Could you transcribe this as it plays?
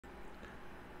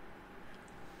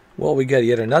Well, we got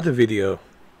yet another video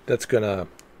that's gonna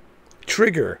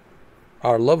trigger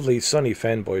our lovely Sony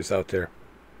fanboys out there.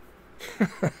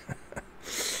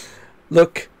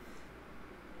 Look,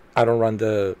 I don't run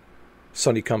the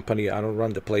Sony company. I don't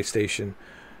run the PlayStation.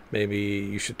 Maybe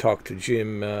you should talk to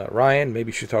Jim Ryan. Maybe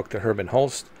you should talk to Herman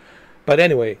Holst. But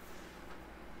anyway,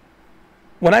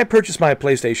 when I purchased my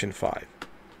PlayStation 5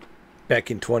 back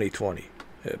in 2020,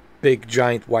 a big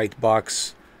giant white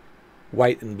box,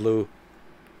 white and blue,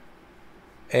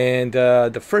 and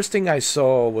the first thing I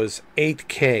saw was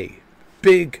 8K,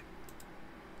 big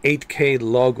 8K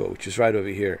logo, which is right over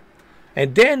here,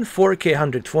 and then 4K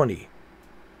 120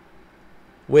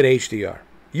 with HDR.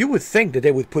 You would think that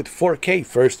they would put 4K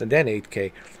first and then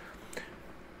 8K.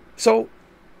 So,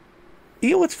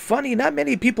 you know what's funny? Not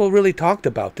many people really talked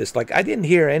about this. Like, I didn't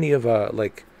hear any of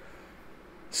like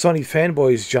Sony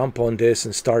fanboys jump on this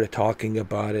and started talking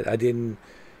about it. I didn't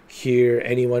hear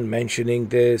anyone mentioning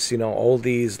this. You know, all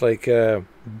these like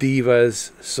divas,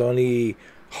 Sony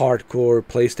hardcore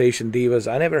PlayStation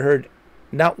divas. I never heard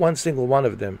not one single one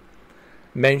of them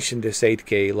mention this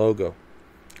 8K logo.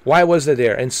 Why was it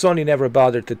there? And Sony never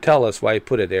bothered to tell us why he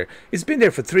put it there. It's been there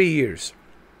for 3 years.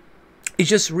 It's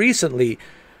just recently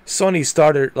Sony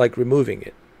started like removing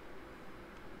it.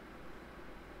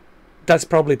 That's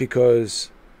probably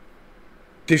because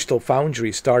Digital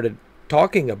Foundry started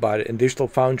talking about it, and Digital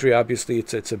Foundry, obviously,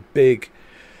 it's a big,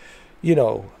 you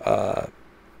know,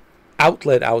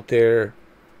 outlet out there,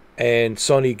 and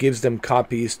Sony gives them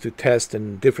copies to test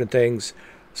and different things.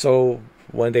 So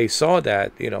when they saw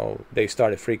that, you know, they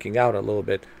started freaking out a little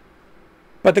bit.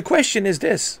 But the question is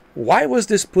this: why was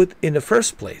this put in the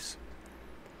first place?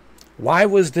 Why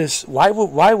was this? Why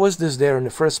was this there in the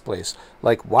first place?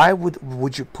 Like, why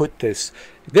would you put this?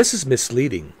 This is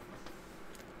misleading.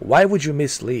 Why would you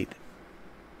mislead?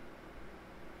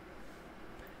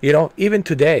 You know, even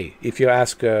today, if you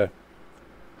ask a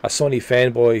Sony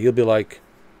fanboy, he'll be like,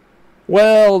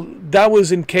 well, that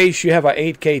was in case you have a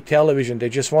 8K television. They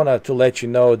just wanted to let you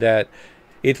know that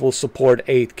it will support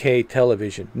 8K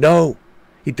television. No,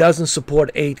 it doesn't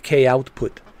support 8K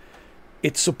output.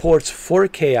 It supports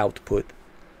 4K output,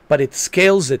 but it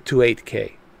scales it to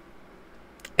 8K.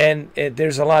 And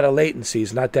there's a lot of latency.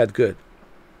 It's not that good.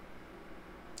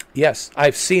 Yes,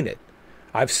 I've seen it.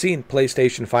 I've seen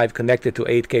PlayStation 5 connected to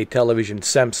 8K television,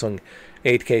 Samsung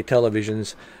 8K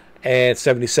televisions, and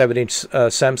 77-inch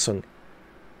Samsung.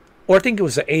 Or I think it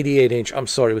was an 88-inch. I'm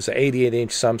sorry, it was an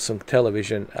 88-inch Samsung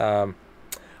television.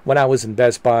 When I was in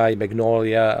Best Buy,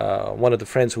 Magnolia, one of the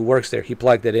friends who works there, he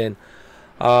plugged it in.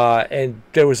 And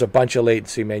there was a bunch of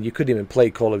latency, man. You couldn't even play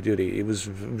Call of Duty. It was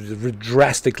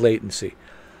drastic latency.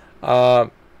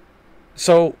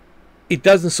 So it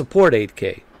doesn't support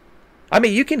 8K. I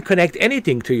mean, you can connect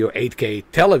anything to your 8K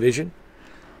television,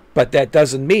 but that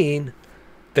doesn't mean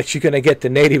that you're going to get the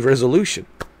native resolution.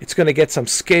 It's going to get some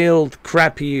scaled,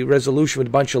 crappy resolution with a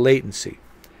bunch of latency.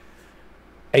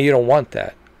 And you don't want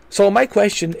that. So my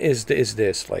question is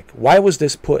this, like, why was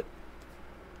this put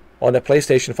on the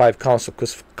PlayStation 5 console?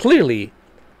 Because clearly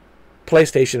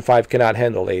PlayStation 5 cannot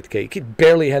handle 8K. It can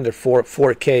barely handle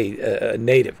 4K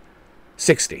native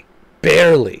 60.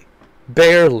 Barely.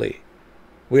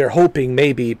 We are hoping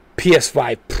maybe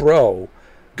PS5 Pro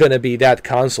gonna be that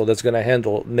console that's gonna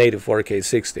handle native 4K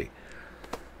 60.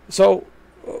 So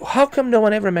how come no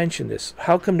one ever mentioned this?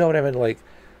 How come no one ever like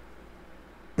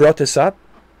brought this up?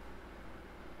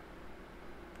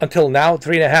 Until now,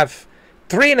 three and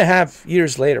a half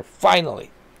years later,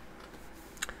 finally,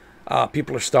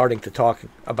 people are starting to talk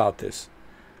about this,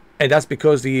 and that's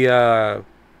because the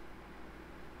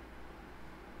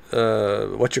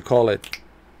what you call it,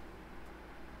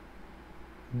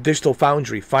 Digital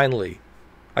Foundry finally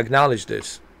acknowledged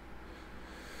this.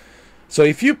 So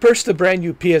if you purchased a brand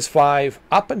new PS5,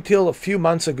 up until a few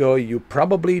months ago, you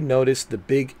probably noticed the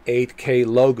big 8K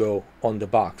logo on the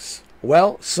box.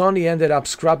 Well, Sony ended up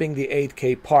scrubbing the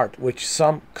 8K part, which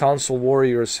some console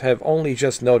warriors have only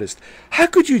just noticed. How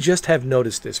could you just have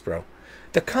noticed this, bro?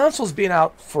 The console's been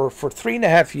out for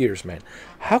 3.5 years, man.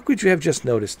 How could you have just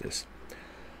noticed this?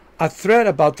 A thread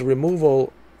about the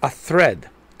removal, a thread,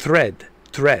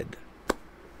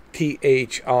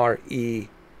 T-H-R-E-A-D,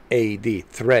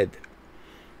 thread,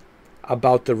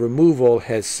 about the removal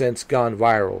has since gone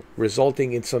viral,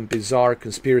 resulting in some bizarre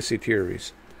conspiracy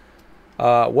theories.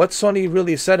 What Sony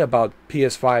really said about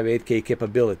PS5 8K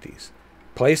capabilities.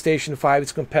 PlayStation 5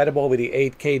 is compatible with the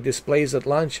 8K displays at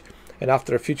launch, and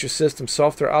after a future system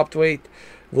software update,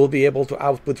 will be able to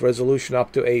output resolution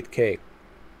up to 8K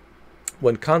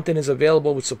when content is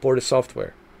available with supported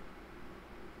software.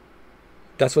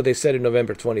 That's what they said in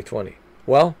November 2020.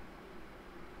 Well,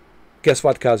 Guess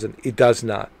what, cousin? It does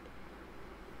not.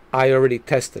 I already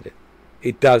tested it.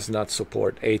 It does not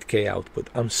support 8K output.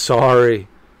 I'm sorry.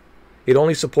 It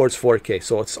only supports 4K.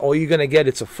 So it's all you're going to get.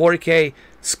 It's a 4K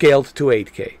scaled to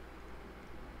 8K.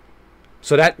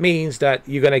 So that means that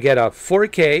you're going to get a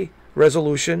 4K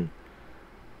resolution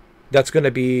that's going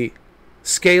to be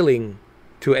scaling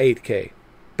to 8K.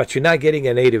 But you're not getting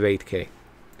a native 8K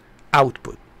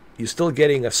output. You're still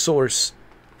getting a source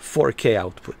 4K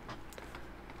output.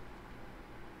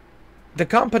 The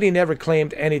company never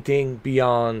claimed anything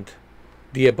beyond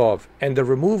the above, and the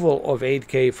removal of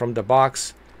 8K from the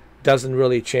box doesn't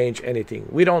really change anything.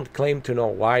 We don't claim to know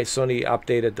why Sony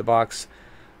updated the box,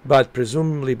 but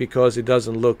presumably because it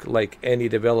doesn't look like any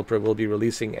developer will be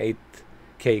releasing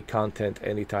 8K content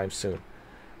anytime soon.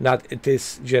 Not at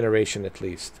this generation, at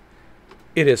least.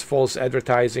 It is false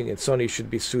advertising, and Sony should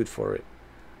be sued for it.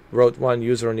 Wrote one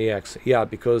user on the X. Yeah,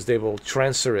 because they will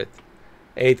transfer it,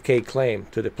 8K claim,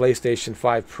 to the PlayStation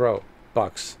 5 Pro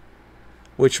box,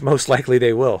 which most likely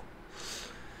they will.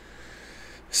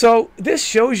 So this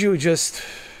shows you just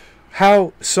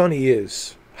how Sony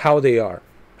is, how they are,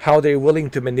 how they're willing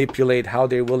to manipulate, how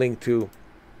they're willing to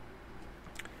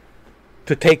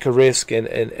take a risk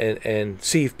and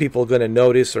see if people are going to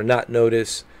notice or not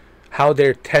notice, how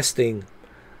they're testing.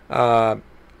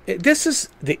 This is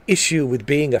the issue with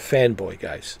being a fanboy,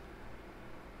 guys.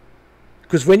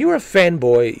 Because when you're a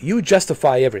fanboy, you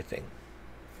justify everything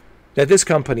that this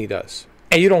company does,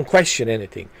 and you don't question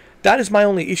anything. That is my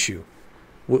only issue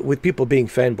with people being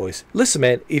fanboys. Listen,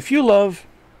 man, if you love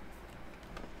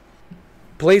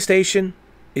PlayStation,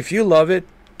 if you love it,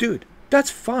 dude,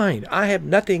 that's fine. I have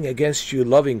nothing against you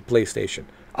loving PlayStation.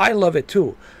 I love it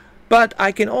too. But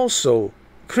I can also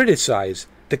criticize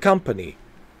the company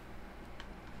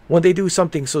when they do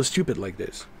something so stupid like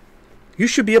this. You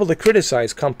should be able to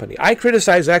criticize company. I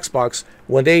criticize Xbox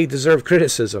when they deserve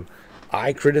criticism.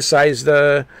 I criticize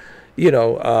the,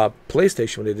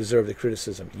 PlayStation when they deserve the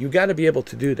criticism. You got to be able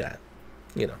to do that,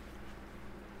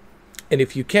 And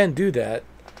if you can't do that,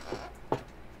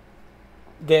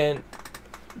 then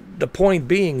the point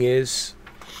being is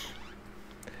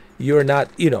you're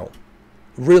not,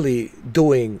 really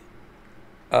doing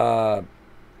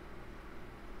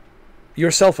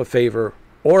yourself a favor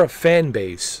or a fan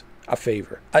base a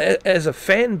favor. As a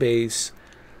fan base,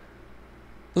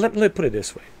 let me put it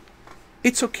this way.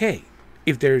 It's okay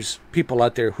if there's people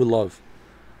out there who love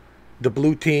the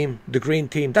blue team, the green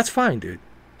team. That's fine, dude.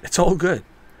 It's all good.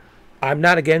 I'm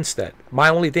not against that. My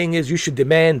only thing is you should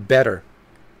demand better.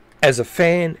 As a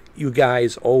fan, you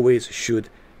guys always should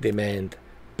demand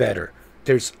better.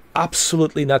 There's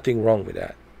absolutely nothing wrong with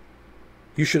that.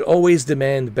 You should always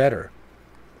demand better.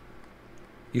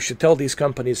 You should tell these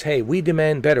companies, hey, we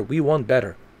demand better. We want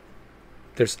better.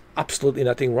 There's absolutely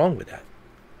nothing wrong with that.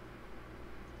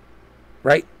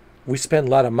 Right? We spend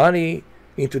a lot of money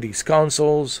into these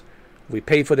consoles. We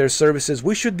pay for their services.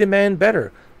 We should demand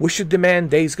better. We should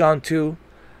demand Days Gone 2,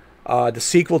 the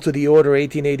sequel to The Order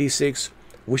 1886.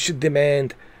 We should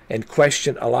demand and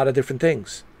question a lot of different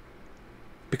things.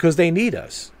 Because they need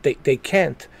us. They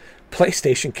can't.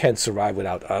 PlayStation can't survive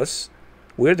without us.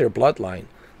 We're their bloodline.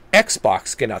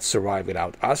 Xbox cannot survive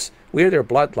without us. We're their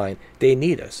bloodline. They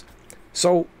need us.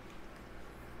 So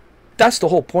that's the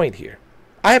whole point here.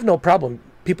 I have no problem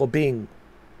people being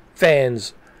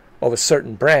fans of a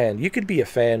certain brand. You could be a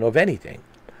fan of anything.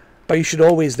 But you should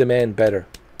always demand better.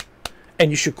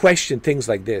 And you should question things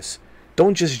like this.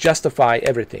 Don't just justify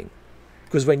everything.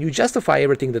 Because when you justify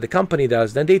everything that the company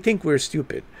does, then they think we're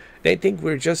stupid. They think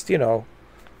we're just,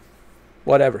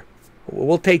 whatever.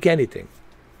 We'll take anything.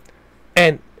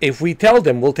 And if we tell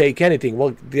them we'll take anything,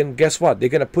 well, then guess what? They're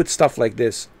going to put stuff like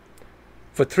this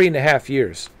for 3.5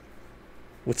 years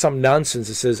with some nonsense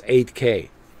that says 8K,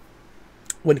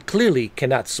 when clearly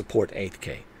cannot support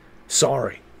 8K.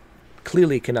 Sorry.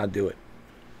 Clearly cannot do it.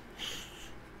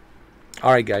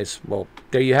 All right, guys. Well,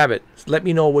 there you have it. Let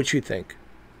me know what you think.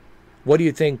 What do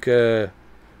you think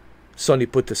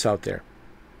Sony put this out there?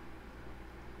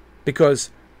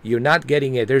 Because you're not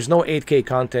getting it. There's no 8K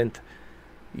content.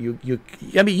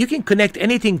 I mean, you can connect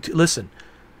anything to, listen,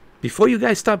 before you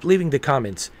guys stop leaving the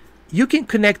comments, you can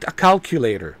connect a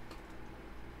calculator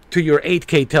to your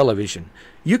 8K television.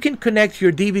 You can connect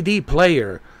your DVD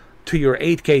player to your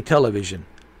 8K television.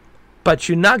 But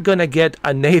you're not going to get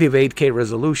a native 8K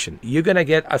resolution. You're going to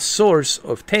get a source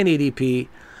of 1080p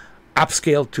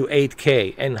upscale to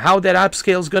 8K. And how that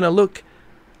upscale is going to look,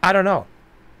 I don't know.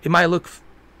 It might look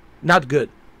not good.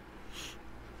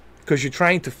 Because you're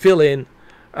trying to fill in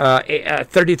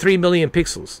 33 million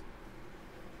pixels.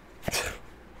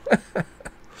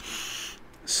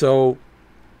 So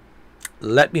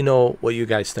let me know what you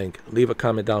guys think. Leave a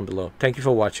comment down below. Thank you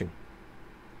for watching.